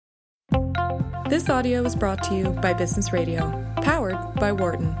This audio is brought to you by Business Radio, powered by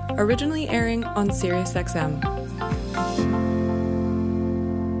Wharton, originally airing on SiriusXM.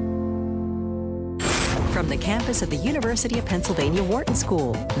 From the campus of the University of Pennsylvania Wharton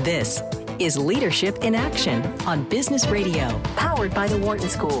School, this is Leadership in Action on Business Radio, powered by the Wharton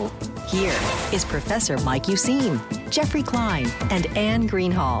School. Here is Professor Mike Useem, Jeffrey Klein, and Anne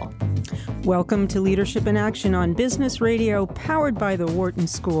Greenhall. Welcome to Leadership in Action on Business Radio, powered by the Wharton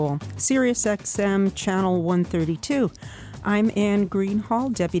School, SiriusXM Channel 132. I'm Anne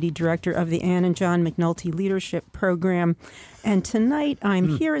Greenhall, Deputy Director of the Anne and John McNulty Leadership Program. And tonight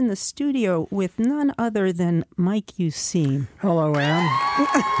I'm here in the studio with none other than Mike Useem. Hello, Anne.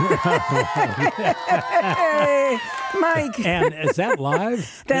 Hey, Mike. Anne, is that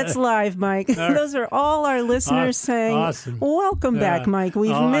live? That's live, Mike. Those are all our listeners saying, awesome. Welcome back, Mike.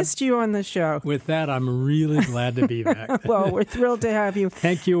 We've missed you on the show. With that, I'm really glad to be back. Well, we're thrilled to have you.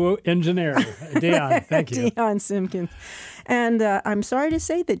 Thank you, engineer. Dion, thank you. Dion Simpkins. And I'm sorry to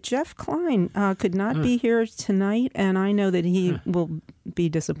say that Jeff Klein could not be here tonight, and I know that he will be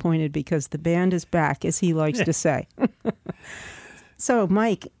disappointed because the band is back, as he likes to say. So,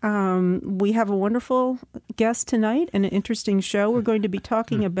 Mike, we have a wonderful guest tonight and an interesting show. We're going to be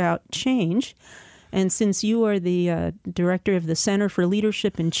talking about change. And since you are the director of the Center for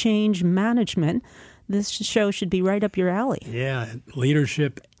Leadership and Change Management, this show should be right up your alley. Yeah,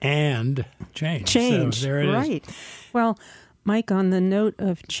 leadership and change. Change, so there it is. Right. Well, Mike, on the note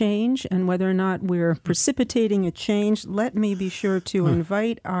of change and whether or not we're precipitating a change, let me be sure to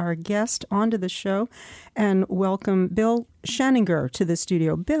invite our guest onto the show and welcome Bill Schaninger to the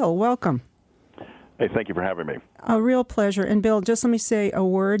studio. Bill, welcome. Hey, thank you for having me. A real pleasure. And Bill, just let me say a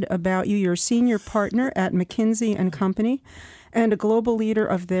word about you. You're a senior partner at McKinsey & Company and a global leader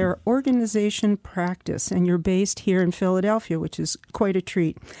of their organization practice. And you're based here in Philadelphia, which is quite a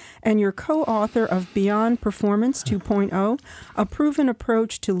treat. And you're co-author of Beyond Performance 2.0, a proven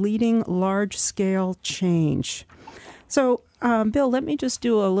approach to leading large-scale change. So, Bill, let me just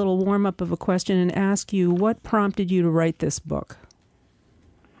do a little warm-up of a question and ask you, what prompted you to write this book?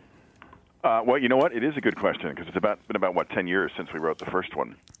 Well, you know what? It is a good question because it's been about 10 years since we wrote the first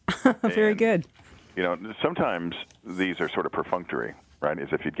one. Very good. You know, sometimes these are sort of perfunctory, right? As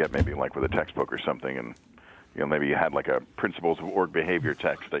if you'd get maybe like with a textbook or something, and maybe you had like a principles of org behavior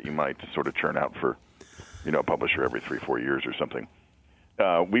text that you might sort of churn out for, a publisher every 3-4 years or something.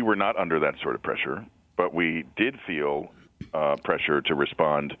 We were not under that sort of pressure, but we did feel pressure to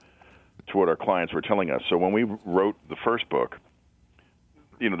respond to what our clients were telling us. So when we wrote the first book,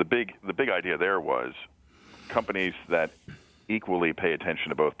 the big idea there was companies that equally pay attention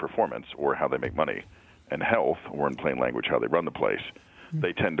to both performance, or how they make money, and health, or in plain language, how they run the place,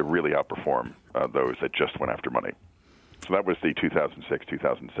 they tend to really outperform those that just went after money. So that was the 2006,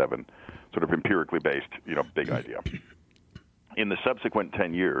 2007 sort of empirically based, big idea. In the subsequent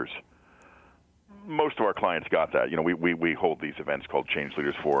 10 years, most of our clients got that. We hold these events called Change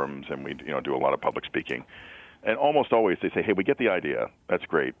Leaders Forums, and we do a lot of public speaking. And almost always they say, hey, we get the idea. That's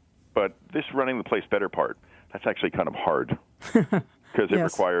great. But this running the place better part, that's actually kind of hard because it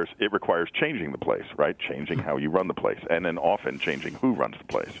requires changing the place, right? Changing how you run the place, and then often changing who runs the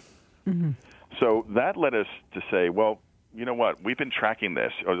place. Mm-hmm. So that led us to say, well, you know what? We've been tracking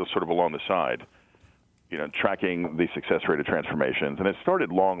this sort of along the side, tracking the success rate of transformations. And it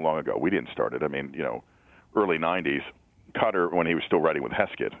started long, long ago. We didn't start it. I mean, early 90s. Cotter, when he was still writing with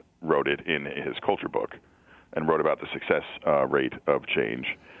Heskett, wrote it in his culture book and wrote about the success rate of change.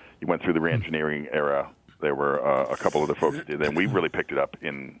 He went through the reengineering era. There were a couple of the folks that did. Then we really picked it up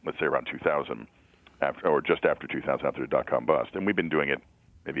in, let's say, around 2000, just after 2000, after the dot-com bust. And we've been doing it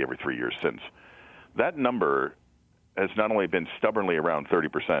maybe every 3 years since. That number has not only been stubbornly around 30%,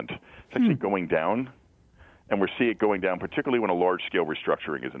 it's actually going down. And we see it going down, particularly when a large-scale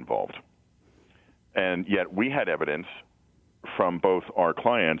restructuring is involved. And yet we had evidence from both our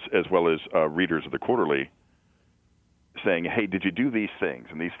clients as well as readers of the quarterly saying, hey, did you do these things?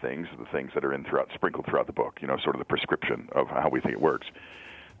 And these things are the things that are sprinkled throughout the book, sort of the prescription of how we think it works.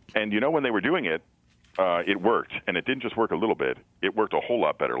 And when they were doing it, it worked. And it didn't just work a little bit. It worked a whole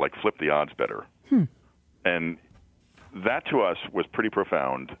lot better, like flip the odds better. And that to us was pretty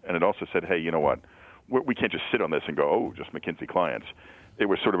profound. And it also said, hey, you know what? We can't just sit on this and go, oh, just McKinsey clients. It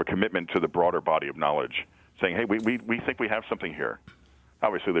was sort of a commitment to the broader body of knowledge, saying, hey, we think we have something here.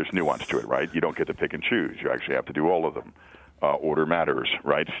 Obviously, there's nuance to it, right? You don't get to pick and choose. You actually have to do all of them. Order matters,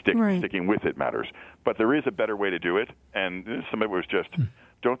 right? Sticking with it matters. But there is a better way to do it, and some of it was just,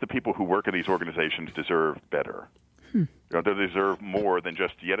 don't the people who work in these organizations deserve better? They deserve more than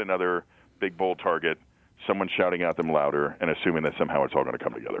just yet another big, bold target, someone shouting at them louder, and assuming that somehow it's all going to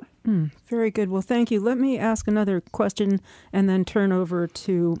come together. Very good. Well, thank you. Let me ask another question and then turn over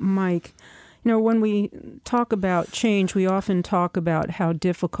to Mike. When we talk about change, we often talk about how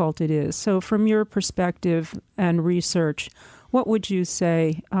difficult it is. So from your perspective and research, what would you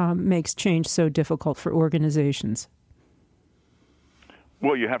say makes change so difficult for organizations?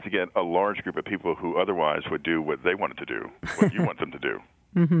 Well, you have to get a large group of people who otherwise would do what they wanted to do, what you want them to do.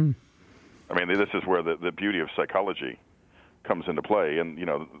 Mm-hmm. I mean, this is where the beauty of psychology comes into play. And,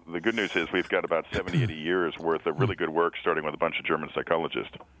 the good news is we've got about 70, 80 years worth of really good work, starting with a bunch of German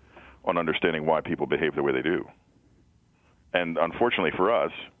psychologists, on understanding why people behave the way they do. And unfortunately for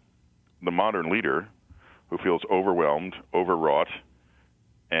us, the modern leader who feels overwhelmed, overwrought,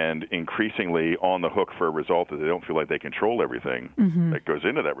 and increasingly on the hook for a result that they don't feel like they control everything that goes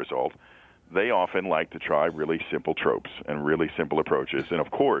into that result, they often like to try really simple tropes and really simple approaches. And of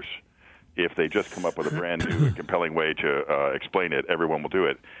course, if they just come up with a brand new and compelling way to explain it, everyone will do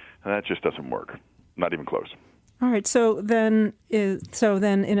it. And that just doesn't work. Not even close. All right. So then,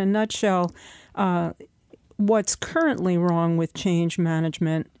 in a nutshell, what's currently wrong with change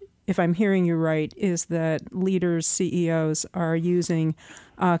management, if I'm hearing you right, is that leaders, CEOs, are using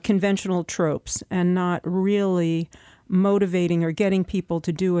conventional tropes and not really motivating or getting people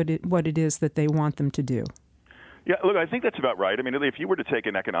to do what it is that they want them to do. Yeah, look, I think that's about right. I mean, if you were to take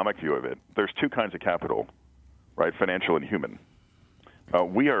an economic view of it, there's two kinds of capital, right? Financial and human.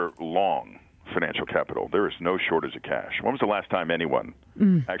 We are long financial capital. There is no shortage of cash. When was the last time anyone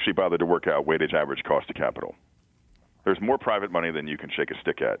actually bothered to work out weighted average cost of capital? There's more private money than you can shake a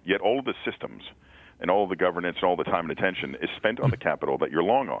stick at. Yet all of the systems and all of the governance and all the time and attention is spent on the capital that you're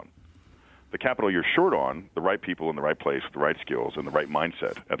long on. The capital you're short on, the right people in the right place with the right skills and the right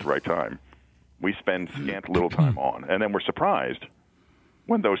mindset at the right time, we spend scant little time on. And then we're surprised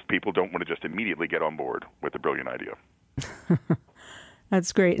when those people don't want to just immediately get on board with a brilliant idea.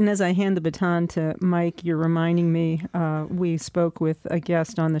 That's great. And as I hand the baton to Mike, you're reminding me, we spoke with a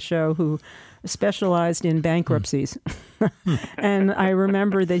guest on the show who specialized in bankruptcies. And I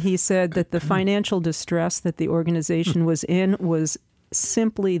remember that he said that the financial distress that the organization was in was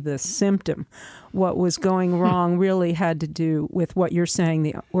simply the symptom. What was going wrong really had to do with what you're saying,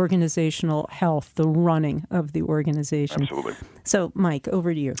 the organizational health, the running of the organization. Absolutely. So, Mike,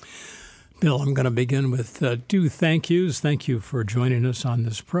 over to you. Bill, I'm going to begin with two thank yous. Thank you for joining us on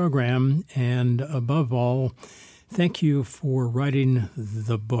this program. And above all, thank you for writing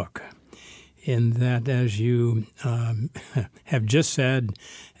the book. In that, as you have just said,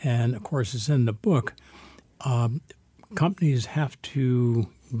 and of course it's in the book, companies have to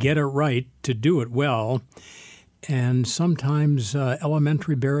get it right to do it well. And sometimes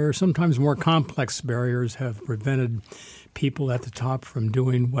elementary barriers, sometimes more complex barriers have prevented people at the top from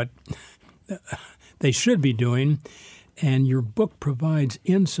doing what they should be doing. And your book provides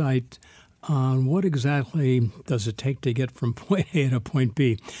insight on what exactly does it take to get from point A to point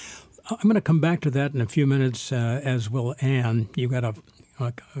B. I'm going to come back to that in a few minutes, as will Anne. You've got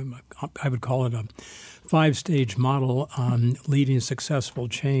I would call it a 5-stage model on leading successful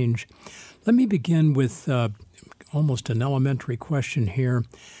change. Let me begin with almost an elementary question here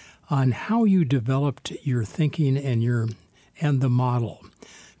on how you developed your thinking and the model.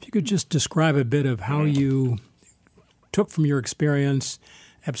 If you could just describe a bit of how you took from your experience,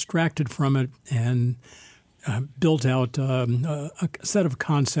 abstracted from it, and built out a set of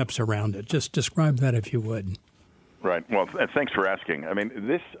concepts around it. Just describe that if you would. Right. Well, thanks for asking. I mean,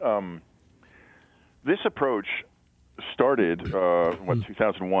 this approach started,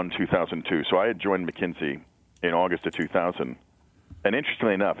 2001, 2002. So I had joined McKinsey in August of 2000. And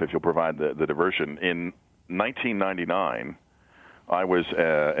interestingly enough, if you'll provide the diversion, in 1999, I was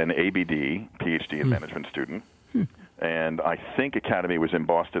an ABD, PhD in management student. And I think Academy was in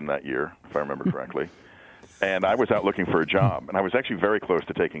Boston that year, if I remember correctly. And I was out looking for a job. And I was actually very close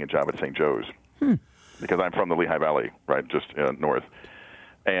to taking a job at St. Joe's because I'm from the Lehigh Valley, right, just north.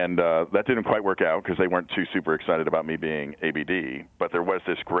 And that didn't quite work out because they weren't too super excited about me being ABD. But there was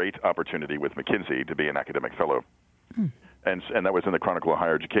this great opportunity with McKinsey to be an academic fellow. And that was in the Chronicle of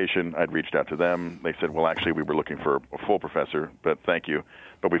Higher Education. I'd reached out to them. They said, well, actually, we were looking for a full professor, but thank you.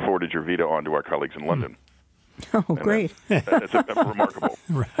 But we forwarded your vita on to our colleagues in London. Oh, great. It's remarkable.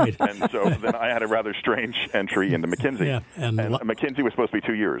 Right. And so then I had a rather strange entry into McKinsey. Yeah, and McKinsey was supposed to be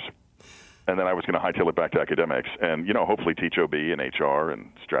 2 years. And then I was going to hightail it back to academics and, hopefully teach OB and HR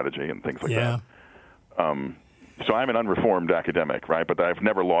and strategy and things like that. So I'm an unreformed academic, right? But I've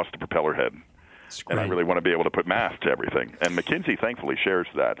never lost a propeller head. And I really want to be able to put math to everything. And McKinsey, thankfully, shares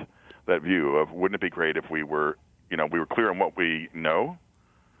that view of wouldn't it be great if we were clear on what we know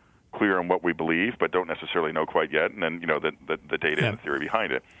clear on what we believe, but don't necessarily know quite yet, and then, the data and theory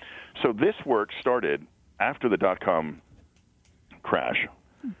behind it. So this work started after the dot-com crash,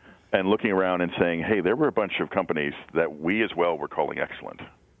 and looking around and saying, hey, there were a bunch of companies that we as well were calling excellent,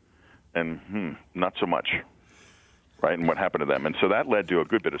 and not so much, right, and what happened to them. And so that led to a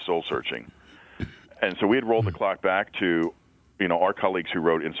good bit of soul-searching. And so we had rolled the clock back to, our colleagues who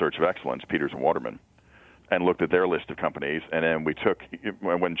wrote In Search of Excellence, Peters and Waterman, and looked at their list of companies. And then we took,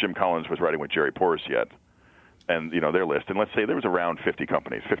 when Jim Collins was writing with Jerry Porras yet, and, their list, and let's say there was around 50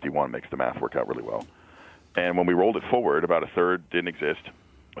 companies. 51 makes the math work out really well. And when we rolled it forward, about a third didn't exist,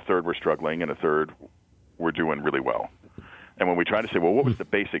 a third were struggling, and a third were doing really well. And when we tried to say, well, what was the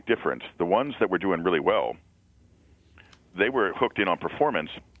basic difference? The ones that were doing really well, they were hooked in on performance,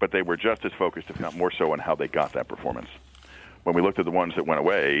 but they were just as focused, if not more so, on how they got that performance. When we looked at the ones that went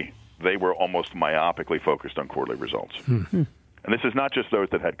away, they were almost myopically focused on quarterly results. Mm-hmm. And this is not just those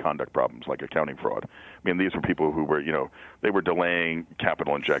that had conduct problems like accounting fraud. I mean, these were people who were, they were delaying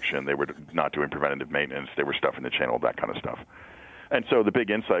capital injection. They were not doing preventative maintenance. They were stuffing the channel, that kind of stuff. And so the big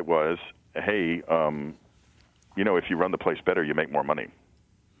insight was, hey, if you run the place better, you make more money,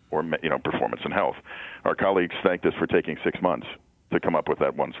 or, performance and health. Our colleagues thanked us for taking 6 months to come up with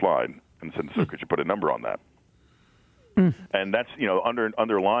that one slide and said, so could you put a number on that? And that's,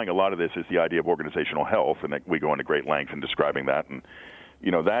 underlying a lot of this is the idea of organizational health, and we go into great length in describing that. And,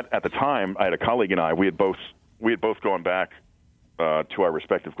 that at the time, I had a colleague and I, we had both gone back to our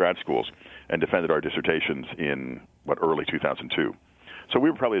respective grad schools and defended our dissertations in, early 2002. So we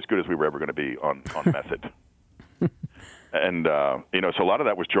were probably as good as we were ever going to be on method. And, so a lot of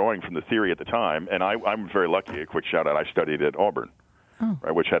that was drawing from the theory at the time. And I'm very lucky, a quick shout out, I studied at Auburn.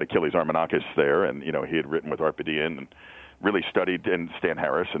 Right, which had Achilles Armenakis there, and he had written with Arpadian and really studied, and Stan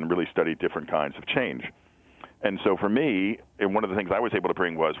Harris, and really studied different kinds of change. And so for me, and one of the things I was able to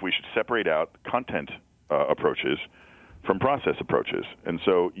bring was we should separate out content approaches from process approaches. And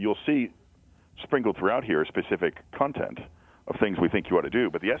so you'll see sprinkled throughout here specific content of things we think you ought to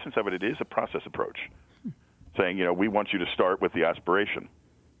do, but the essence of it is a process approach, saying, we want you to start with the aspiration,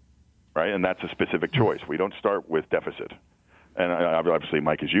 right? And that's a specific choice. We don't start with deficit. And obviously,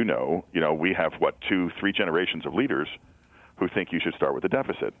 Mike, as you know, we have, 2-3 generations of leaders who think you should start with a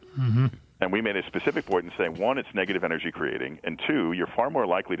deficit. Mm-hmm. And we made a specific point in saying, 1, it's negative energy creating, and 2, you're far more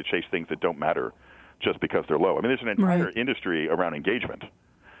likely to chase things that don't matter just because they're low. I mean, there's an entire industry around engagement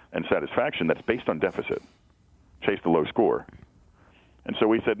and satisfaction that's based on deficit. Chase the low score. And so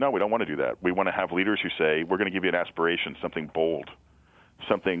we said, no, we don't want to do that. We want to have leaders who say, we're going to give you an aspiration, something bold,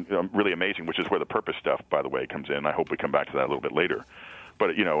 something really amazing, which is where the purpose stuff, by the way, comes in. I hope we come back to that a little bit later.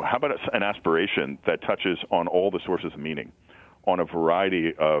 But, how about an aspiration that touches on all the sources of meaning, on a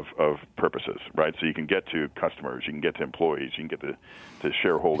variety of purposes, right? So you can get to customers, you can get to employees, you can get to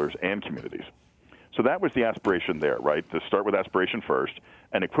shareholders and communities. So that was the aspiration there, right? To start with aspiration first,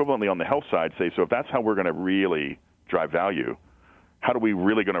 and equivalently on the health side, say, so if that's how we're going to really drive value, how are we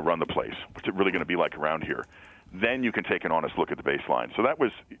really going to run the place? What's it really going to be like around here? Then you can take an honest look at the baseline. So that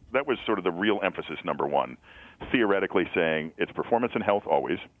was sort of the real emphasis, number one, theoretically saying it's performance and health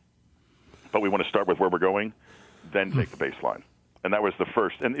always, but we want to start with where we're going, then take the baseline. And that was the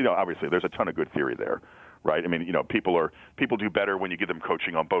first. And, obviously there's a ton of good theory there, right? I mean, people do better when you give them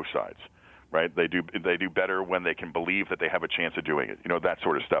coaching on both sides, right? They do better when they can believe that they have a chance of doing it, that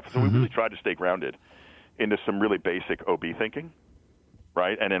sort of stuff. So we really tried to stay grounded into some really basic OB thinking,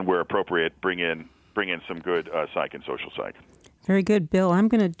 right? And then where appropriate, bring in some good psych and social psych. Very good, Bill. I'm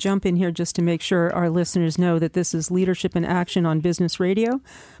going to jump in here just to make sure our listeners know that this is Leadership in Action on Business Radio,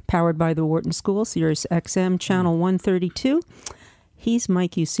 powered by the Wharton School, Sirius XM, Channel 132. He's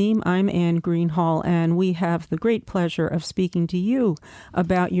Mike Useem. I'm Ann Greenhall, and we have the great pleasure of speaking to you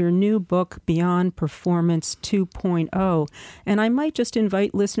about your new book, Beyond Performance 2.0. And I might just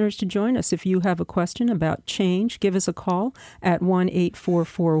invite listeners to join us. If you have a question about change, give us a call at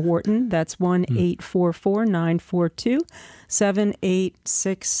 1-844-WHARTON. That's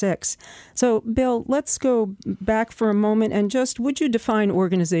 1-844-942-7866. So, Bill, let's go back for a moment and just, would you define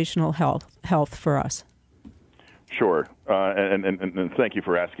organizational health for us? Sure, and thank you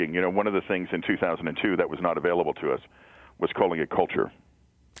for asking. One of the things in 2002 that was not available to us was calling it culture.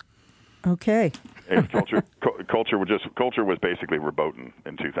 Okay. Culture was basically verboten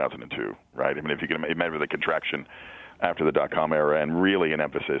in 2002, right? I mean, if you can remember the contraction after the dot-com era, and really an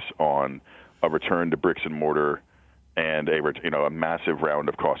emphasis on a return to bricks and mortar, and a massive round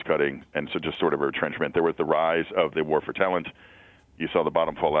of cost cutting, and so just sort of a retrenchment. There was the rise of the war for talent. You saw the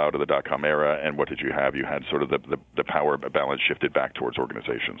bottom fall out of the dot-com era, and what did you have? You had sort of the power balance shifted back towards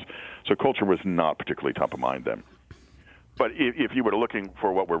organizations. So culture was not particularly top of mind then. But if you were looking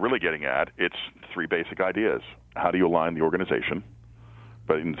for what we're really getting at, it's three basic ideas. How do you align the organization,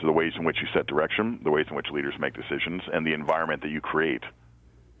 but into the ways in which you set direction, the ways in which leaders make decisions, and the environment that you create,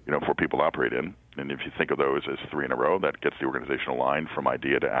 for people to operate in. And if you think of those as three in a row, that gets the organization aligned from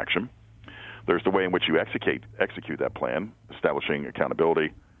idea to action. There's the way in which you execute that plan, establishing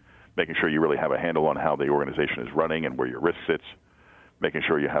accountability, making sure you really have a handle on how the organization is running and where your risk sits, making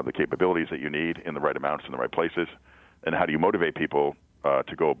sure you have the capabilities that you need in the right amounts in the right places, and how do you motivate people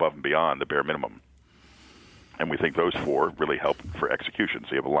to go above and beyond the bare minimum. And we think those four really help for execution.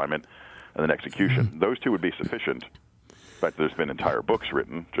 So you have alignment and then execution. Those two would be sufficient. In fact, there's been entire books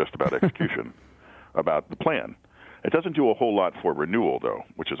written just about execution, about the plan. It doesn't do a whole lot for renewal, though,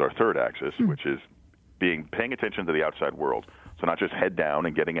 which is our third axis, which is paying attention to the outside world. So not just head down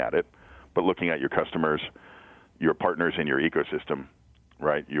and getting at it, but looking at your customers, your partners in your ecosystem,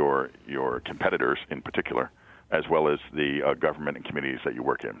 right? Your competitors in particular, as well as the government and communities that you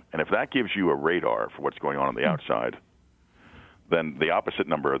work in. And if that gives you a radar for what's going on the outside, then the opposite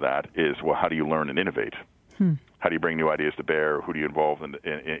number of that is, well, how do you learn and innovate? How do you bring new ideas to bear? Who do you involve in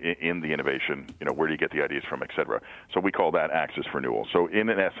the innovation? Where do you get the ideas from, et cetera? So we call that axis renewal. So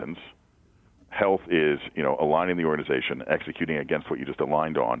in essence, health is, aligning the organization, executing against what you just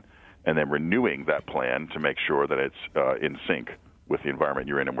aligned on, and then renewing that plan to make sure that it's in sync with the environment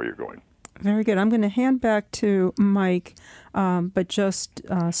you're in and where you're going. Very good. I'm going to hand back to Mike, but just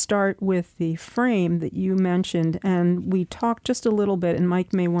start with the frame that you mentioned. And we talked just a little bit, and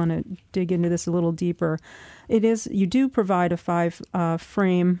Mike may want to dig into this a little deeper. You do provide a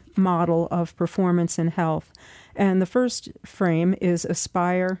 5-frame model of performance and health. And the first frame is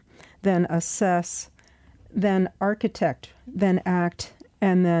aspire, then assess, then architect, then act,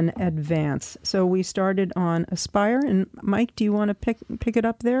 and then advance. So we started on aspire. And Mike, do you want to pick it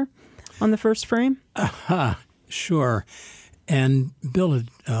up there on the first frame? Sure. And Bill, it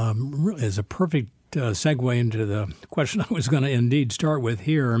really is a perfect segue into the question I was going to indeed start with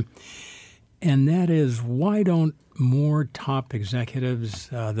here. And that is, why don't more top executives,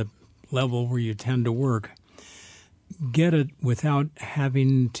 the level where you tend to work, get it without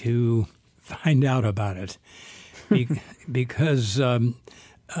having to find out about it? Because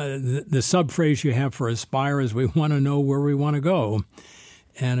the sub-phrase you have for aspire is, we want to know where we want to go.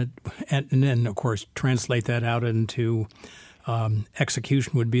 And then, of course, translate that out into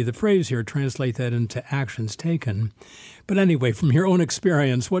execution would be the phrase here. Translate that into actions taken. But anyway, from your own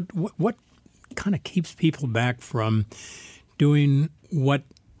experience, what kind of keeps people back from doing what,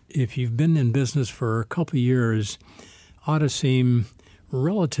 if you've been in business for a couple of years, ought to seem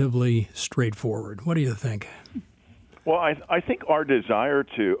relatively straightforward? What do you think? Well, I think our desire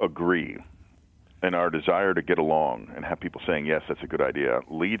to agree and our desire to get along and have people saying, yes, that's a good idea,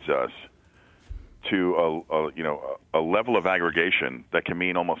 leads us to a level of aggregation that can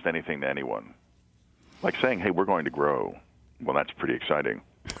mean almost anything to anyone. Like saying, hey, we're going to grow. Well, that's pretty exciting.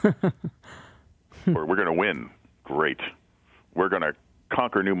 Or we're going to win. Great. We're going to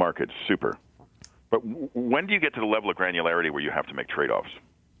conquer new markets. Super. But when do you get to the level of granularity where you have to make trade-offs?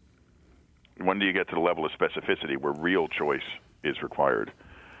 When do you get to the level of specificity where real choice is required?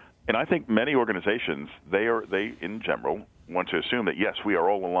 And I think many organizations, they in general want to assume that, yes, we are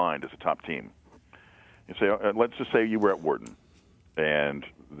all aligned as a top team. You say, let's just say you were at Wharton, and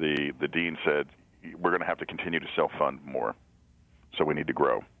the dean said, we're going to have to continue to self-fund more, so we need to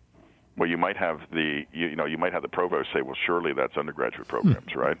grow. Well, you might have the provost say, well, surely that's undergraduate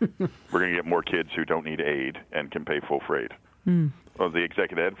programs, right? We're going to get more kids who don't need aid and can pay full freight. Well, the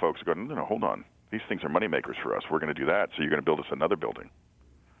executive ed folks go, no, hold on. These things are moneymakers for us. We're going to do that, so you're going to build us another building.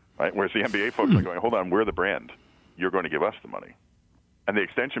 Right? Whereas the MBA folks are going, hold on, we're the brand. You're going to give us the money. And the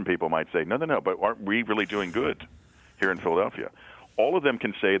extension people might say, no, but aren't we really doing good here in Philadelphia? All of them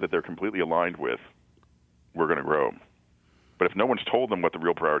can say that they're completely aligned with, we're going to grow. But if no one's told them what the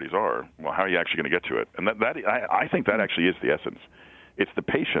real priorities are, well, how are you actually going to get to it? And I think that actually is the essence. It's the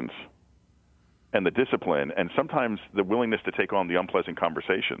patience and the discipline, and sometimes the willingness to take on the unpleasant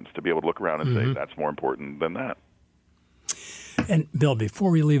conversations to be able to look around and say, that's more important than that. And Bill, before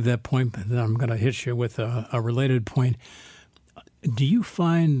we leave that point, then I'm going to hit you with a related point. Do you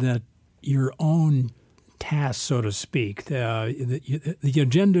find that your own task, so to speak, the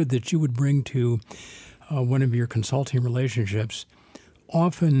agenda that you would bring to one of your consulting relationships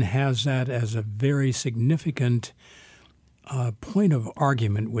often has that as a very significant point of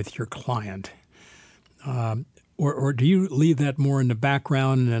argument with your client? Or do you leave that more in the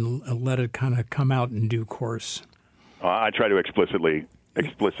background and let it kind of come out in due course? I try to explicitly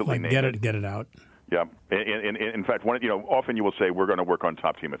name it. Get it out. Yeah. In fact, often you will say we're going to work on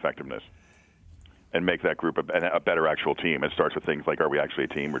top team effectiveness. and make that group a better actual team. It starts with things like, are we actually a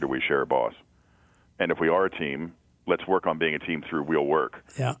team or do we share a boss? And if we are a team, let's work on being a team through real work.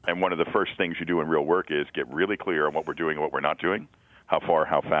 Yeah. And one of the first things you do in real work is get really clear on what we're doing and what we're not doing, how far,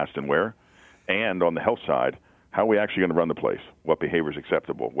 how fast, and where. And on the health side, how are we actually going to run the place? What behavior is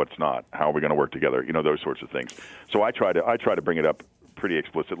acceptable? What's not? How are we going to work together? Those sorts of things. So I try to bring it up pretty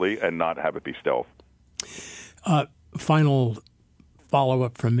explicitly and not have it be stealth. Final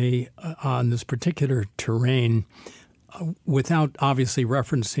follow-up from me on this particular terrain, without obviously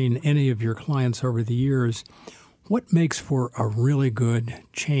referencing any of your clients over the years, what makes for a really good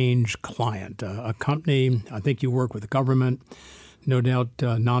change client? A company, I think you work with the government, no doubt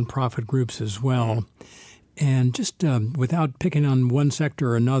nonprofit groups as well. And just without picking on one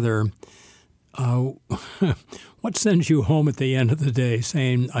sector or another, what sends you home at the end of the day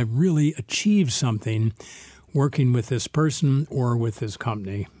saying, I really achieved something working with this person or with this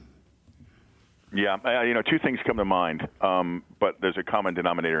company? Yeah, two things come to mind, but there's a common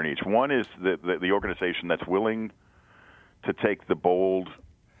denominator in each. One is the organization that's willing to take the bold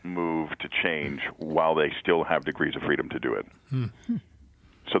move to change while they still have degrees of freedom to do it. Mm-hmm.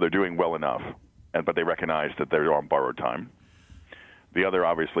 So they're doing well enough, but they recognize that they're on borrowed time. The other,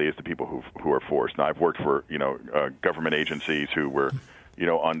 obviously, is the people who are forced. Now, I've worked for government agencies who were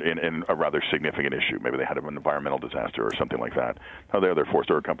in a rather significant issue. Maybe they had an environmental disaster or something like that. Now they're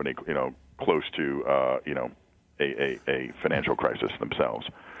forced, or a company, close to, a financial crisis themselves.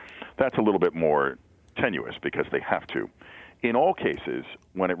 That's a little bit more tenuous because they have to. In all cases,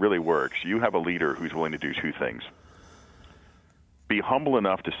 when it really works, you have a leader who's willing to do two things. Be humble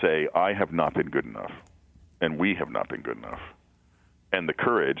enough to say, I have not been good enough, and we have not been good enough, and the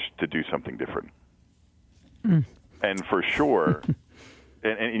courage to do something different. Mm. And for sure...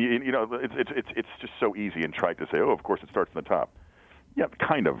 And it's just so easy and trite to say, oh, of course it starts from the top. Yeah,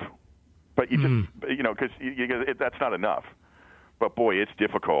 kind of. But you just, because that's not enough. But boy, it's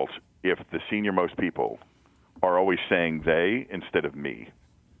difficult if the senior-most people are always saying they instead of me.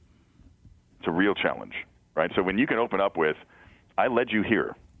 It's a real challenge, right? So when you can open up with, I led you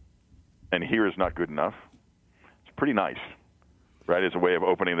here, and here is not good enough, it's pretty nice. Right, as a way of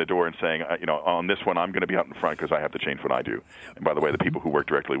opening the door and saying, on this one, I'm going to be out in front because I have to change what I do. And by the way, the people who work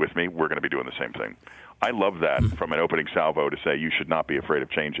directly with me, we're going to be doing the same thing. I love that from an opening salvo to say you should not be afraid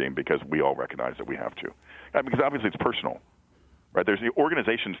of changing because we all recognize that we have to. Because obviously it's personal, right?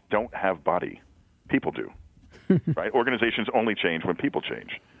 Organizations don't have body. People do, right? Organizations only change when people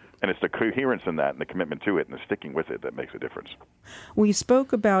change. And it's the coherence in that and the commitment to it and the sticking with it that makes a difference. We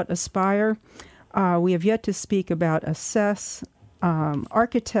spoke about Aspire. We have yet to speak about Assess,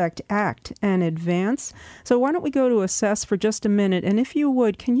 Architect, Act, and Advance. So why don't we go to Assess for just a minute? And if you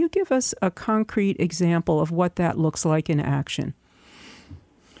would, can you give us a concrete example of what that looks like in action?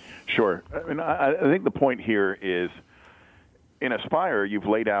 Sure. I think the point here is in Aspire, you've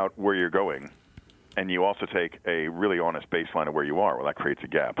laid out where you're going, and you also take a really honest baseline of where you are. Well, that creates a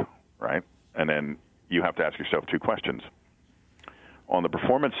gap, right? And then you have to ask yourself two questions. On the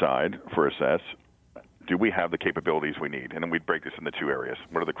performance side for Assess, do we have the capabilities we need? And then we'd break this into two areas.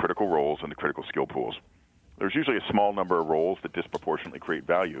 What are the critical roles and the critical skill pools? There's usually a small number of roles that disproportionately create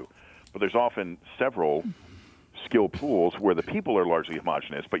value, but there's often several skill pools where the people are largely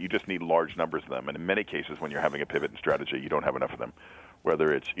homogenous, but you just need large numbers of them. And in many cases, when you're having a pivot in strategy, you don't have enough of them,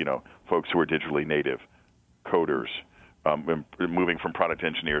 whether it's folks who are digitally native, coders, moving from product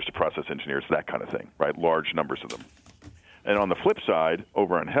engineers to process engineers, that kind of thing, right? Large numbers of them. And on the flip side,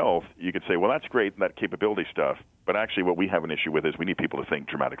 over on health, you could say, well, that's great, that capability stuff, but actually what we have an issue with is we need people to think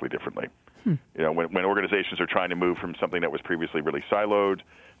dramatically differently. When organizations are trying to move from something that was previously really siloed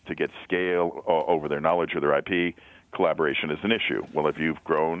to get scale over their knowledge or their IP, collaboration is an issue. Well, if you've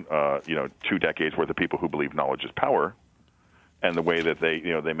grown, 2 decades worth of people who believe knowledge is power, and the way that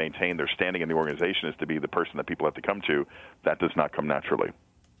they maintain their standing in the organization is to be the person that people have to come to, that does not come naturally,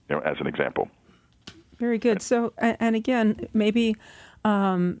 as an example. Very good. So, and again, maybe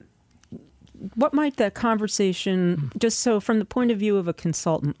what might that conversation, just so from the point of view of a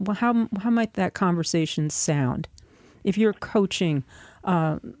consultant, how might that conversation sound if you're coaching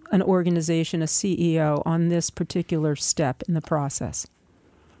an organization, a CEO, on this particular step in the process?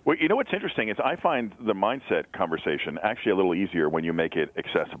 Well, what's interesting is I find the mindset conversation actually a little easier when you make it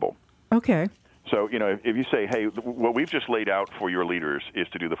accessible. Okay. So, if you say, hey, what we've just laid out for your leaders is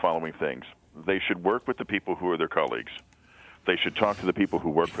to do the following things. They should work with the people who are their colleagues. They should talk to the people who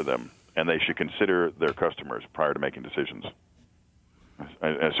work for them. And they should consider their customers prior to making decisions.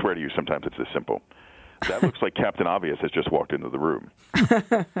 I swear to you, sometimes it's this simple. That looks like Captain Obvious has just walked into the room.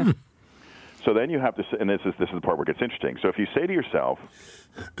 So then you have to, and this is the part where it gets interesting. So if you say to yourself,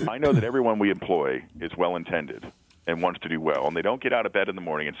 I know that everyone we employ is well-intended and wants to do well, and they don't get out of bed in the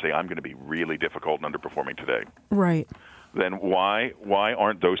morning and say, I'm going to be really difficult and underperforming today. Right. Then why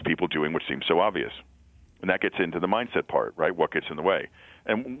aren't those people doing what seems so obvious? And that gets into the mindset part, right? What gets in the way?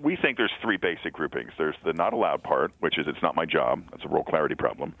 And we think there's three basic groupings. There's the not allowed part, which is it's not my job. That's a role clarity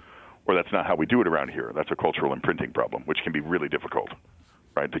problem. Or that's not how we do it around here. That's a cultural imprinting problem, which can be really difficult,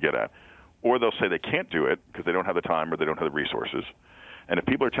 right, to get at. Or they'll say they can't do it because they don't have the time or they don't have the resources. And if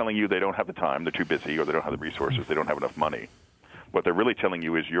people are telling you they don't have the time, they're too busy, or they don't have the resources, they don't have enough money, what they're really telling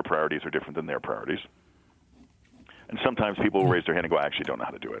you is your priorities are different than their priorities. And sometimes people will raise their hand and go, I actually don't know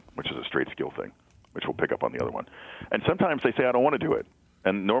how to do it, which is a straight skill thing, which we'll pick up on the other one. And sometimes they say, I don't want to do it.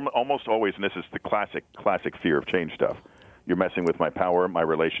 And almost always, and this is the classic fear of change stuff, you're messing with my power, my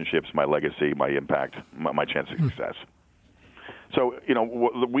relationships, my legacy, my impact, my chance of success. So,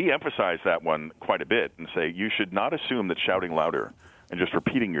 we emphasize that one quite a bit and say you should not assume that shouting louder and just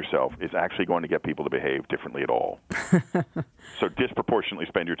repeating yourself is actually going to get people to behave differently at all. So disproportionately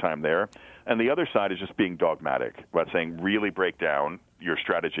spend your time there. And the other side is just being dogmatic, about saying really break down your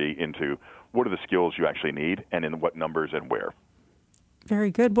strategy into what are the skills you actually need and in what numbers and where.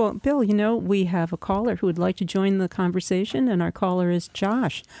 Very good. Well, Bill, we have a caller who would like to join the conversation, and our caller is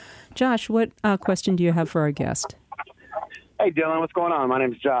Josh. Josh, what question do you have for our guest? Hey, Dylan, what's going on? My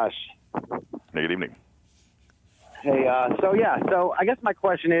name's Josh. Good evening. Hey, so I guess my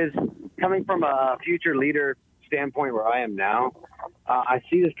question is, coming from a future leader standpoint where I am now, I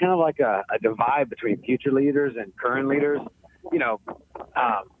see this kind of like a divide between future leaders and current leaders.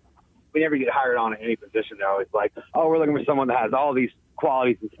 Whenever you get hired on in any position, they're always like, oh, we're looking for someone that has all these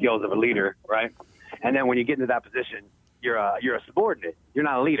qualities and skills of a leader, right? And then when you get into that position, you're a subordinate. You're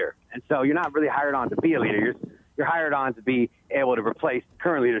not a leader. And so you're not really hired on to be a leader. You're hired on to be able to replace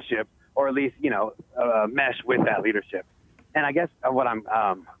current leadership, or at least, mesh with that leadership. And I guess what I'm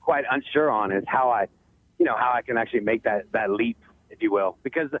quite unsure on is how I can actually make that leap, if you will.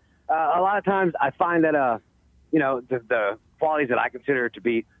 Because a lot of times I find that, the qualities that I consider to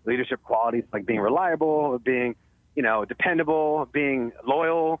be leadership qualities, like being reliable, being, dependable, being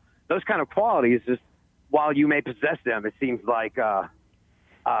loyal, those kind of qualities, just while you may possess them, it seems like the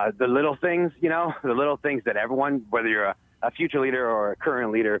little things, the little things that everyone, whether you're a future leader or a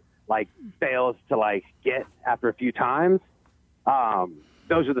current leader, fails to get after a few times.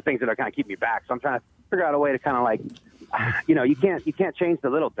 Those are the things that are kind of keep me back. So I'm trying to figure out a way to kind of you can't change the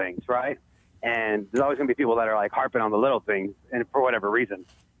little things, right? And there's always going to be people that are harping on the little things, and for whatever reason.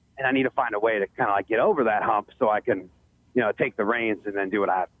 And I need to find a way to kind of get over that hump so I can, take the reins and then do what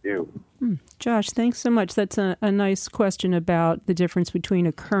I have to do. Josh, thanks so much. That's a nice question about the difference between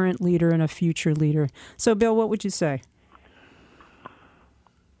a current leader and a future leader. So, Bill, what would you say?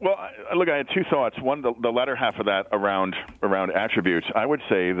 Well, look, I had two thoughts. One, the latter half of that around attributes. I would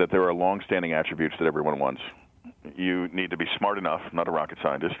say that there are long-standing attributes that everyone wants. You need to be smart enough, not a rocket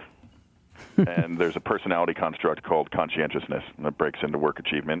scientist. And there's a personality construct called conscientiousness that breaks into work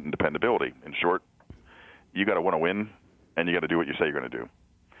achievement and dependability. In short, you got to want to win, and you got to do what you say you're going to do.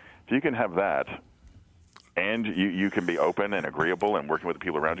 If you can have that, and you can be open and agreeable and working with the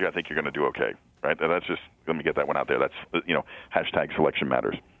people around you, I think you're going to do okay, right? And that's just, let me get that one out there. That's, hashtag selection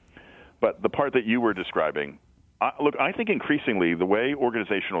matters. But the part that you were describing, I think increasingly the way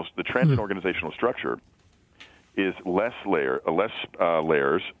the trend in organizational structure is less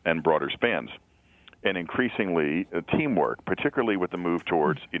layers and broader spans, and increasingly teamwork, particularly with the move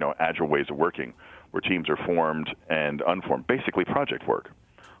towards agile ways of working, where teams are formed and unformed, basically project work,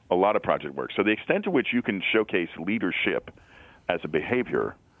 a lot of project work. So the extent to which you can showcase leadership as a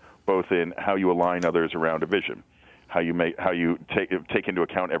behavior, both in how you align others around a vision, how you take into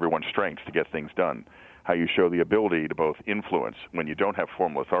account everyone's strengths to get things done, how you show the ability to both influence when you don't have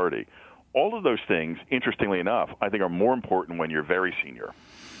formal authority. All of those things, interestingly enough, I think are more important when you're very senior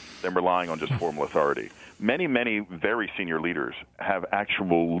than relying on just formal authority. Many, many very senior leaders have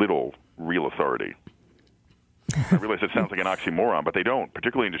actual little real authority. I realize it sounds like an oxymoron, but they don't,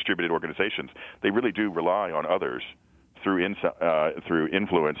 particularly in distributed organizations. They really do rely on others through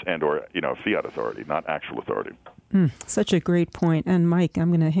influence and or fiat authority, not actual authority. Such a great point. And Mike, I'm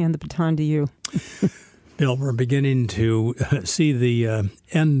going to hand the baton to you. Bill, we're beginning to see the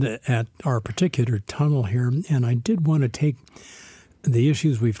end at our particular tunnel here, and I did want to take the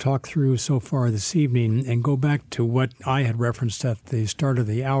issues we've talked through so far this evening and go back to what I had referenced at the start of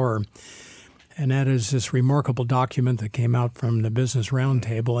the hour, and that is this remarkable document that came out from the Business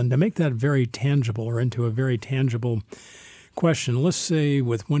Roundtable. And to make that very tangible, or into a very tangible question, let's say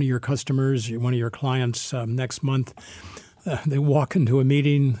with one of your customers, one of your clients next month, they walk into a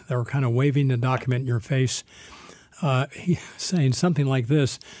meeting, they're kind of waving the document in your face, he's saying something like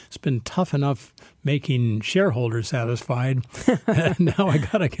this: "It's been tough enough making shareholders satisfied. Now I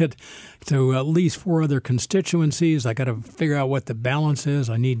got to get to at least 4 other constituencies. I got to figure out what the balance is.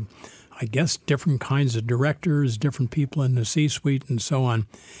 I need, I guess, different kinds of directors, different people in the C-suite, and so on."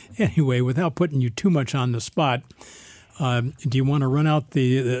 Anyway, without putting you too much on the spot, do you want to run out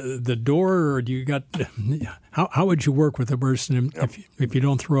the door, or do you got? How would you work with a person if you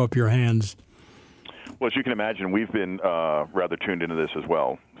don't throw up your hands? Well, as you can imagine, we've been rather tuned into this as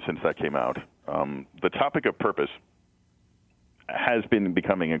well since that came out. The topic of purpose has been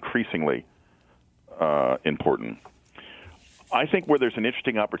becoming increasingly important. I think where there's an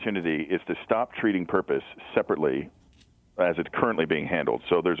interesting opportunity is to stop treating purpose separately as it's currently being handled.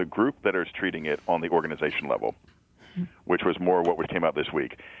 So there's a group that is treating it on the organization level, which was more what came out this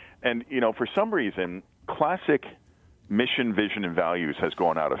week. And, for some reason, classic mission, vision, and values has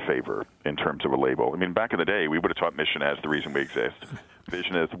gone out of favor in terms of a label. I mean, back in the day, we would have taught mission as the reason we exist.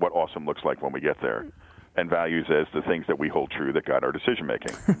 Vision is what awesome looks like when we get there. And values as the things that we hold true that guide our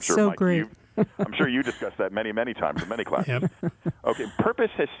decision-making. I'm sure, so Mike, great. I'm sure you discussed that many, many times in many classes. Yep. Okay,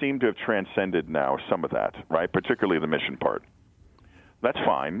 purpose has seemed to have transcended now some of that, right, particularly the mission part. That's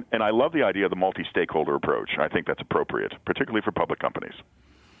fine, and I love the idea of the multi-stakeholder approach. I think that's appropriate, particularly for public companies.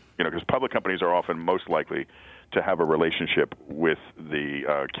 Because public companies are often most likely to have a relationship with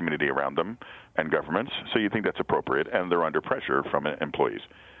the community around them and governments, so you think that's appropriate, and they're under pressure from employees.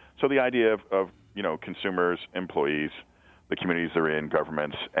 So the idea of consumers, employees, the communities they're in,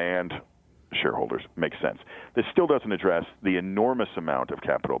 governments, and shareholders makes sense. This still doesn't address the enormous amount of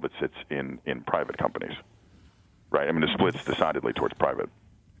capital that sits in private companies, right? I mean, the split's decidedly towards private,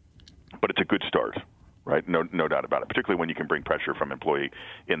 but it's a good start. Right, no doubt about it. Particularly when you can bring pressure from employee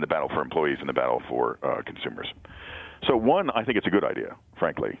in the battle for employees and the battle for consumers. So one, I think it's a good idea,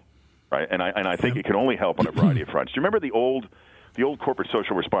 frankly, right? And I think it can only help on a variety of fronts. Do you remember the old corporate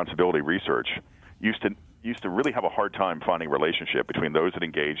social responsibility research used to really have a hard time finding a relationship between those that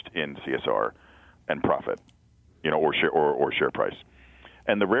engaged in CSR and profit, or share price.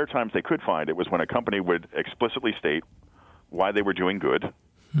 And the rare times they could find it was when a company would explicitly state why they were doing good.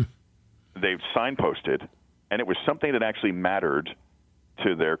 They've signposted, and it was something that actually mattered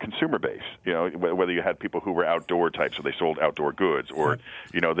to their consumer base. Whether you had people who were outdoor types, so they sold outdoor goods, or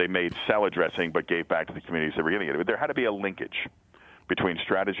they made salad dressing but gave back to the communities they were giving it. But there had to be a linkage between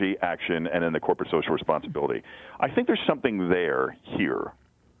strategy, action, and then the corporate social responsibility. I think there's something there here,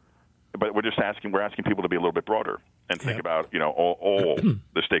 but we're asking people to be a little bit broader and think about all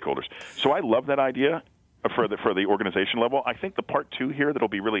the stakeholders. So I love that idea. For the organization level, I think the part 2 here that'll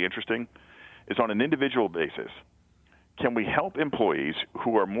be really interesting is on an individual basis. Can we help employees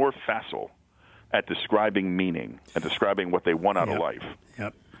who are more facile at describing meaning and describing what they want out of life,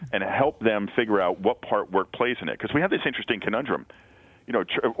 and help them figure out what part work plays in it? Because we have this interesting conundrum.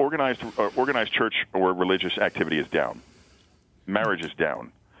 Organized church or religious activity is down. Marriage is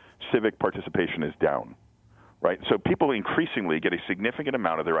down. Civic participation is down. Right, so people increasingly get a significant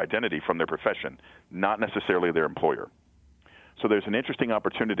amount of their identity from their profession, not necessarily their employer. So there's an interesting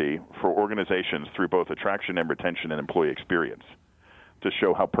opportunity for organizations through both attraction and retention and employee experience to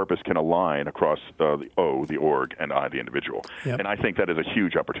show how purpose can align across the O, the org, and I, the individual. Yep. And I think that is a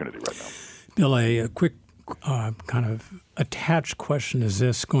huge opportunity right now. Bill, a quick kind of attached question is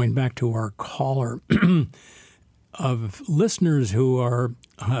this, going back to our caller, of listeners who are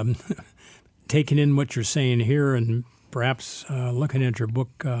taking in what you're saying here and perhaps looking at your book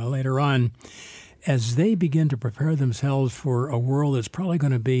later on, as they begin to prepare themselves for a world that's probably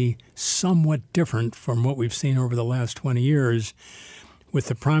going to be somewhat different from what we've seen over the last 20 years, with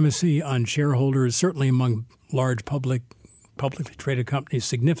the primacy on shareholders, certainly among large publicly traded companies,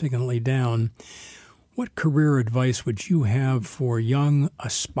 significantly down. What career advice would you have for young,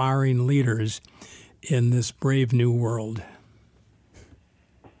 aspiring leaders in this brave new world?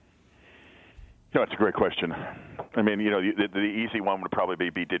 It's a great question. I mean, the easy one would probably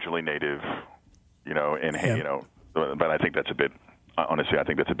be digitally native, but I think that's a bit, honestly, I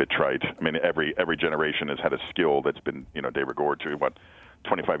think that's a bit trite. I mean, every generation has had a skill that's been, de rigueur to.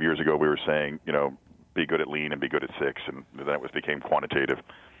 25 years ago we were saying, be good at lean and be good at six, and that became quantitative.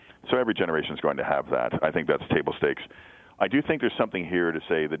 So every generation is going to have that. I think that's table stakes. I do think there's something here to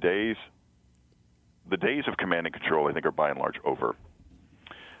say the days of command and control, I think, are by and large over.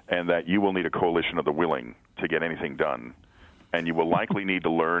 And that you will need a coalition of the willing to get anything done. And you will likely need to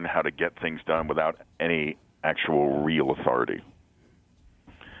learn how to get things done without any actual real authority.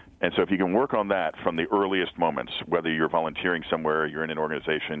 And so if you can work on that from the earliest moments, whether you're volunteering somewhere, you're in an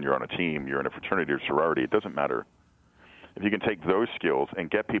organization, you're on a team, you're in a fraternity or sorority, it doesn't matter. if you can take those skills and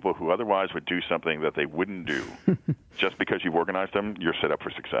get people who otherwise would do something that they wouldn't do just because you've organized them, you're set up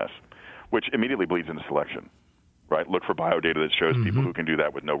for success, which immediately bleeds into selection, right? Look for biodata that shows people who can do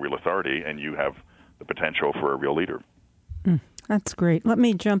that with no real authority, and you have the potential for a real leader. That's great. Let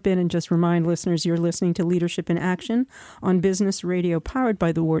me jump in and just remind listeners you're listening to Leadership in Action on Business Radio, powered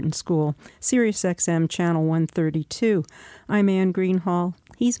by the Wharton School, Sirius XM Channel 132. I'm Ann Greenhall.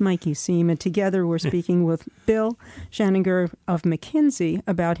 He's Mike Useem, and together we're speaking with Bill Schaninger of McKinsey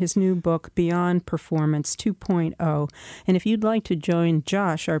about his new book, Beyond Performance 2.0. And if you'd like to join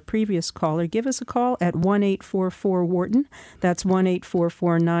Josh, our previous caller, give us a call at 1-844-WHARTON. That's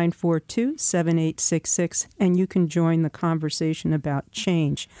 1-844-942-7866, and you can join the conversation about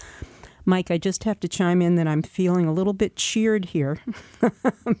change. Mike, I just have to chime in that I'm feeling a little bit cheered here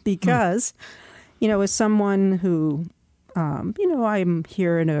because, as someone who I'm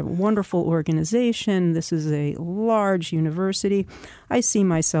here in a wonderful organization. This is a large university. I see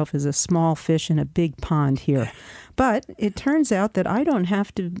myself as a small fish in a big pond here. But it turns out that I don't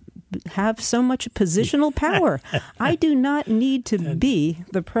have to have so much positional power. I do not need to be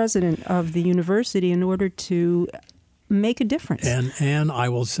the president of the university in order to make a difference. And I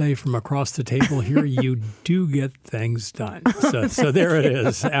will say from across the table here, you do get things done. So there it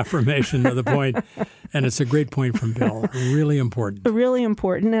is, affirmation of the point. And it's a great point from Bill. Really important. Really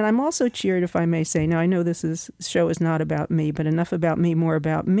important. And I'm also cheered, if I may say. Now, I know this show is not about me, but enough about me, more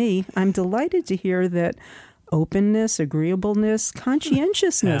about me. I'm delighted to hear that openness, agreeableness,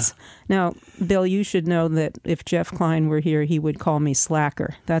 conscientiousness. Yeah. Now, Bill, you should know that if Jeff Klein were here, he would call me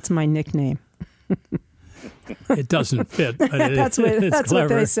Slacker. That's my nickname. It doesn't fit, but that's what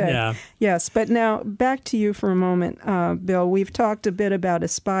they say. Yeah. Yes, but now back to you for a moment, Bill. We've talked a bit about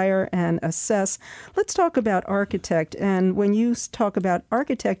aspire and assess. Let's talk about architect. And when you talk about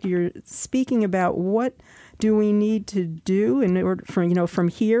architect, you're speaking about what do we need to do in order from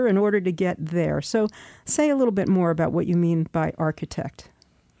here in order to get there. So say a little bit more about what you mean by architect.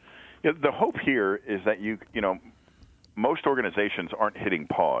 Yeah, the hope here is that most organizations aren't hitting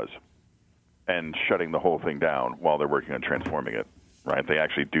pause and shutting the whole thing down while they're working on transforming it, right? They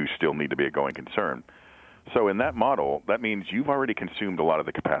actually do still need to be a going concern. So in that model, that means you've already consumed a lot of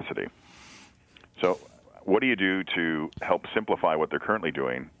the capacity. So what do you do to help simplify what they're currently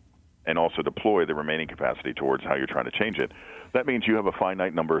doing and also deploy the remaining capacity towards how you're trying to change it? That means you have a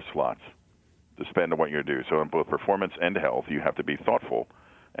finite number of slots to spend on what you're going to do. So in both performance and health, you have to be thoughtful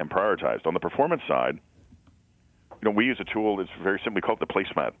and prioritized. On the performance side, we use a tool that's very simply called the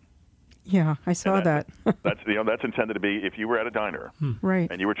placemat. Yeah, I saw that. That's intended to be if you were at a diner, right,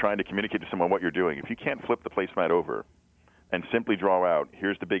 and you were trying to communicate to someone what you're doing. If you can't flip the placemat over and simply draw out,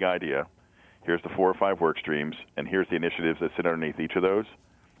 here's the big idea, here's the 4 or 5 work streams, and here's the initiatives that sit underneath each of those,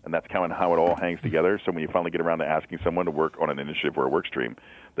 and that's kind of how it all hangs together. So when you finally get around to asking someone to work on an initiative or a work stream,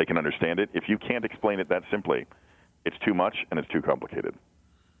 they can understand it. If you can't explain it that simply, it's too much and it's too complicated.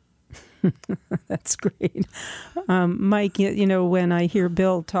 That's great. Mike, when I hear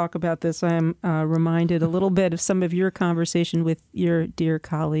Bill talk about this, I'm reminded a little bit of some of your conversation with your dear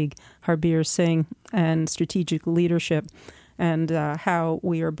colleague, Harbir Singh, and strategic leadership, and how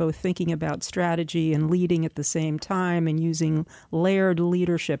we are both thinking about strategy and leading at the same time and using layered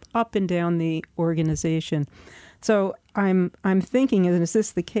leadership up and down the organization. So I'm thinking, is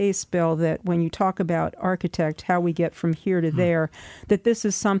this the case, Bill, that when you talk about architect, how we get from here to there, that this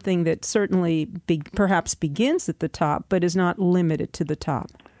is something that certainly perhaps begins at the top, but is not limited to the top?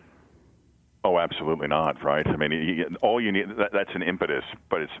 Oh, absolutely not, right? I mean, all you need, that's an impetus,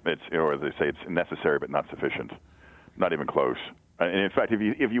 but it's as they say, it's necessary but not sufficient. Not even close. And in fact,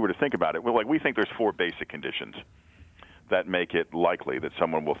 if you were to think about it, we think there's 4 basic conditions that make it likely that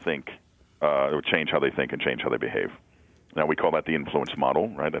someone will think, or change how they think and change how they behave. Now, we call that the influence model,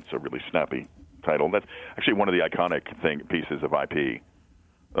 right? That's a really snappy title. That's actually one of the iconic pieces of IP.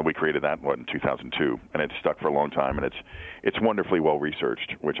 We created that in 2002, and it's stuck for a long time, and it's wonderfully well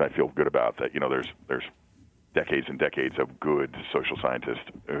researched, which I feel good about. That there's decades and decades of good social scientists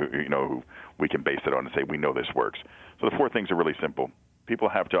who we can base it on and say we know this works. So the 4 things are really simple. People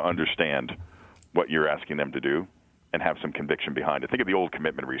have to understand what you're asking them to do and have some conviction behind it. Think of the old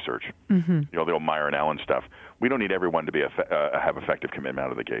commitment research, the old Meyer and Allen stuff. We don't need everyone to have effective commitment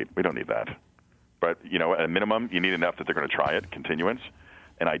out of the gate. We don't need that. But, at a minimum, you need enough that they're going to try it, continuance,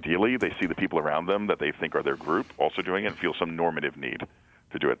 and ideally they see the people around them that they think are their group also doing it and feel some normative need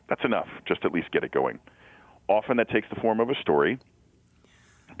to do it. That's enough, just to at least get it going. Often that takes the form of a story,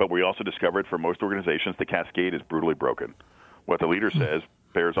 but we also discovered for most organizations the cascade is brutally broken. What the leader says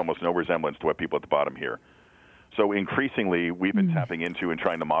bears almost no resemblance to what people at the bottom hear. So increasingly, we've been tapping into and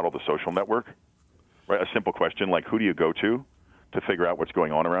trying to model the social network, right? A simple question like, who do you go to figure out what's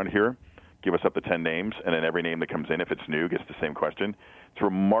going on around here? Give us up to 10 names, and then every name that comes in, if it's new, gets the same question. It's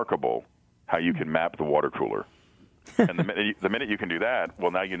remarkable how you can map the water cooler. And the minute you can do that,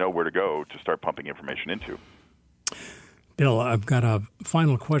 well, now you know where to go to start pumping information into. Bill, I've got a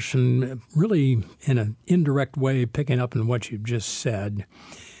final question, really in an indirect way, picking up on what you've just said.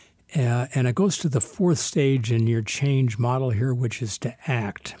 And it goes to the fourth stage in your change model here, which is to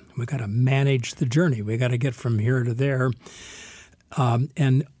act. We've got to manage the journey. We've got to get from here to there.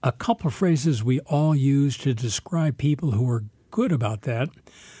 And a couple of phrases we all use to describe people who are good about that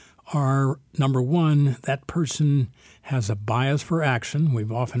are, number one, that person has a bias for action.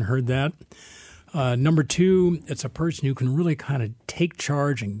 We've often heard that. Number two, it's a person who can really kind of take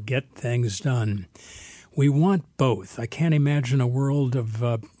charge and get things done. We want both. I can't imagine a world of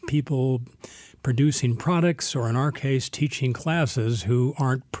people producing products, or in our case, teaching classes, who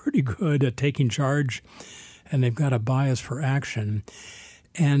aren't pretty good at taking charge, and they've got a bias for action.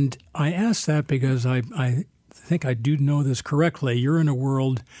 And I ask that because I think I do know this correctly. You're in a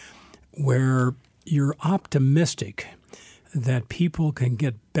world where you're optimistic that people can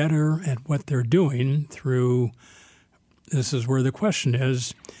get better at what they're doing through, this is where the question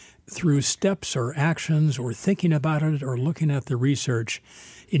is, through steps or actions or thinking about it or looking at the research.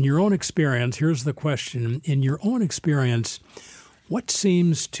 In your own experience, here's the question. In your own experience, what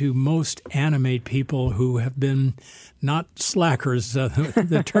seems to most animate people who have been not slackers,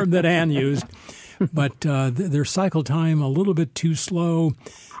 the term that Ann used, but their cycle time a little bit too slow?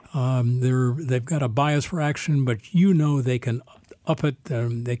 They've got a bias for action, but you know they can up it.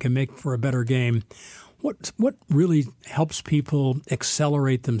 They can make for a better game. What really helps people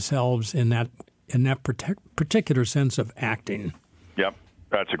accelerate themselves in that particular sense of acting? Yep,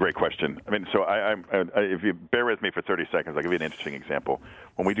 that's a great question. I mean, so I if you bear with me for 30 seconds, I'll give you an interesting example.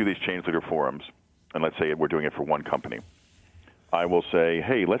 When we do these change leader forums, and let's say we're doing it for one company, I will say,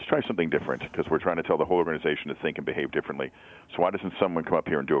 hey, let's try something different, because we're trying to tell the whole organization to think and behave differently. So why doesn't someone come up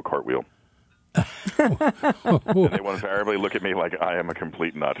here and do a cartwheel? And they will invariably look at me like I am a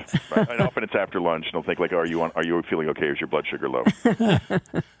complete nut. Right? And often it's after lunch, and they'll think like, are you feeling okay? Is your blood sugar low?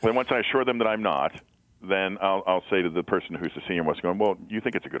 Then once I assure them that I'm not, then I'll say to the person who's the senior most going, well, you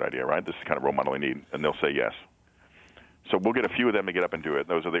think it's a good idea, right? This is the kind of role model I need. And they'll say yes. So we'll get a few of them to get up and do it.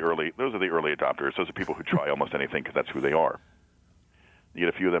 Those are the early adopters. Those are people who try almost anything because that's who they are. You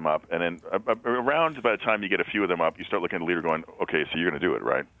get a few of them up, and then around by the time you get a few of them up, you start looking at the leader going, okay, so you're going to do it,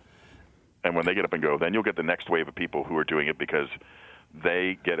 right? And when they get up and go, then you'll get the next wave of people who are doing it because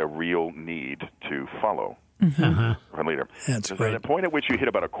they get a real need to follow from a leader. That's so great. at the point at which you hit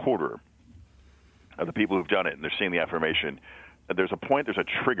about a quarter of the people who've done it and they're seeing the affirmation, there's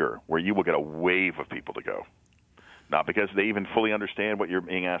a trigger where you will get a wave of people to go. Not because they even fully understand what you're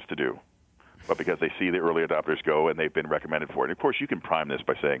being asked to do, but because they see the early adopters go and they've been recommended for it. And of course, you can prime this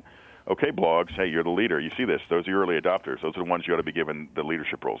by saying, okay, blogs, hey, you're the leader. You see this. Those are your early adopters. Those are the ones you ought to be given the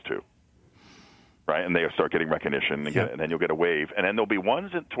leadership roles to. Right? And they'll start getting recognition, and then you'll get a wave. And then there'll be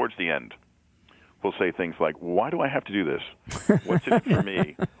ones that, towards the end, will say things like, why do I have to do this? What's in it for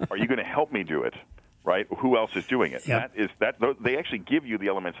me? Are you going to help me do it? Right? Who else is doing it? Yep. They actually give you the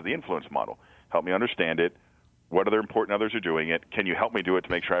elements of the influence model. Help me understand it. What other important others are doing it? Can you help me do it to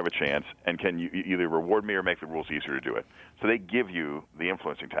make sure I have a chance? And can you either reward me or make the rules easier to do it? So they give you the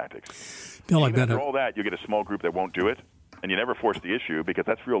influencing tactics. Bill, after all that, you get a small group that won't do it, and you never force the issue because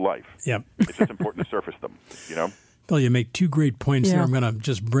that's real life. Yep. It's just important to surface them, you know? Bill, you make two great points there. I'm going to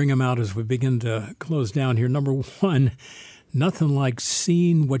just bring them out as we begin to close down here. Number one, nothing like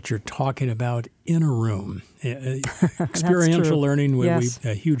seeing what you're talking about in a room. Experiential learning, we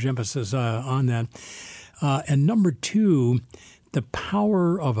a huge emphasis on that. And number two, the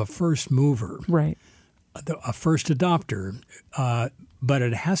power of a first mover, right? A first adopter, but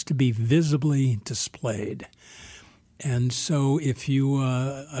it has to be visibly displayed. And so, if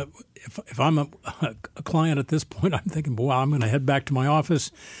I'm a client at this point, I'm thinking, well, I'm going to head back to my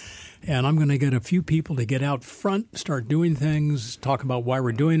office, and I'm going to get a few people to get out front, start doing things, talk about why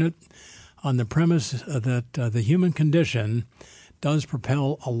we're doing it, on the premise that the human condition does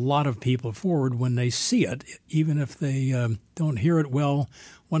propel a lot of people forward when they see it, even if they don't hear it well.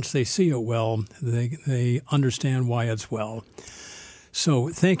 Once they see it well, they understand why it's well. So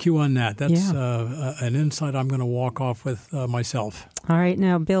thank you on that. That's an insight I'm going to walk off with myself. All right.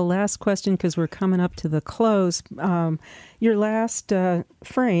 Now, Bill, last question, because we're coming up to the close. Your last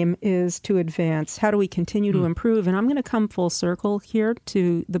frame is to advance. How do we continue to improve? And I'm going to come full circle here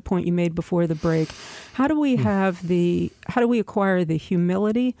to the point you made before the break. How do we how do we acquire the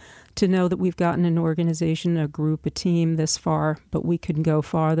humility to know that we've gotten an organization, a group, a team this far, but we can go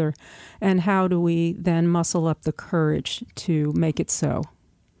farther? And how do we then muscle up the courage to make it so?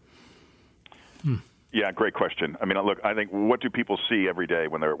 Yeah, great question. I mean, look, I think what do people see every day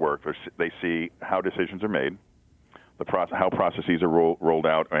when they're at work? They see how decisions are made, how processes are rolled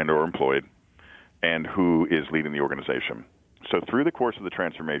out and or employed, and who is leading the organization. So through the course of the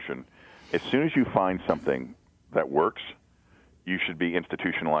transformation, as soon as you find something that works, you should be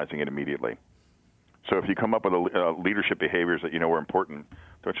institutionalizing it immediately. So if you come up with leadership behaviors that you know are important,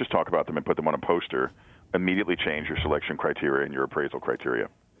 don't just talk about them and put them on a poster. Immediately change your selection criteria and your appraisal criteria.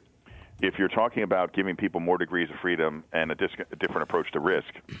 If you're talking about giving people more degrees of freedom and a different approach to risk,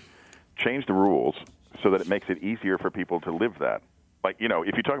 change the rules so that it makes it easier for people to live that. Like,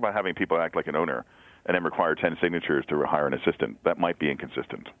 if you talk about having people act like an owner and then require 10 signatures to hire an assistant, that might be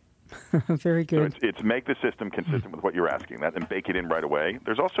inconsistent. Very good. So it's make the system consistent with what you're asking, that and bake it in right away.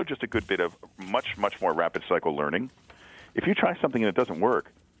 There's also just a good bit of much, much more rapid cycle learning. If you try something and it doesn't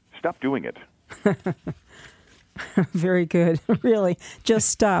work, stop doing it. Very good. Really, just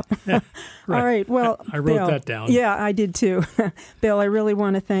stop. Right. All right. Well, I wrote Bill, that down. Yeah, I did too. Bill, I really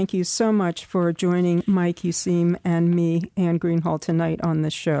want to thank you so much for joining Mike Useem and me, Ann Greenhall, tonight on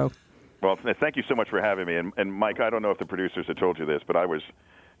this show. Well, thank you so much for having me. And Mike, I don't know if the producers had told you this, but I was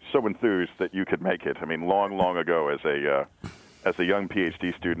so enthused that you could make it. I mean, long ago as a young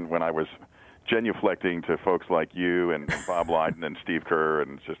PhD student, when I was genuflecting to folks like you and Bob Lydon and Steve Kerr,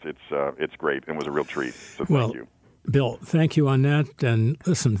 and it's great and was a real treat. So thank you. Bill, thank you on that. And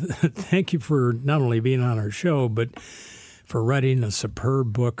listen, thank you for not only being on our show, but for writing a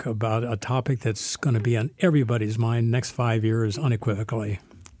superb book about a topic that's going to be on everybody's mind next 5 years unequivocally.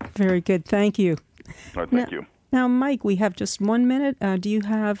 Very good. Thank you. All right, thank you. Now, Mike, we have just 1 minute. Do you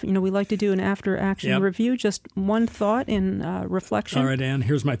have, we like to do an after-action review, just one thought in reflection? All right, Ann,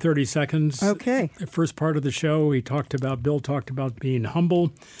 here's my 30 seconds. Okay. The first part of the show, Bill talked about being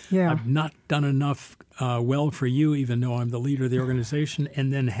humble. Yeah. I've not done enough well for you, even though I'm the leader of the organization,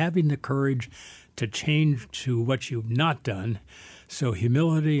 and then having the courage to change to what you've not done. So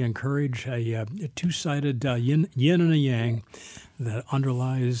humility and courage, a two-sided yin and a yang that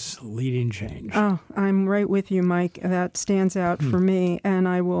underlies leading change. Oh, I'm right with you, Mike. That stands out for me. And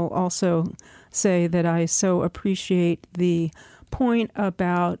I will also say that I so appreciate the point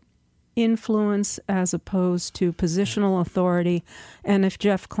about influence as opposed to positional authority. And if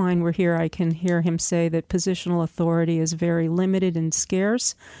Jeff Klein were here, I can hear him say that positional authority is very limited and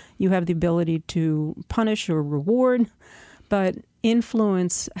scarce. You have the ability to punish or reward, but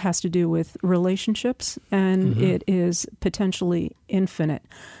influence has to do with relationships, and it is potentially infinite.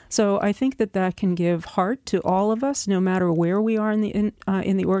 So I think that can give heart to all of us, no matter where we are in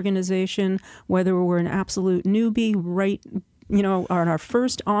the organization, whether we're an absolute newbie right, on our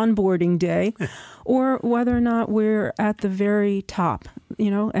first onboarding day, or whether or not we're at the very top,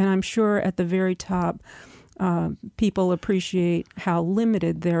 and I'm sure at the very top, people appreciate how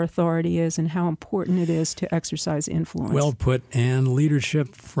limited their authority is and how important it is to exercise influence. Well put, and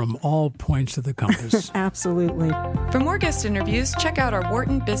leadership from all points of the compass. Absolutely. For more guest interviews, check out our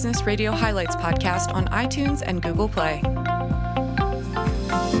Wharton Business Radio Highlights podcast on iTunes and Google Play.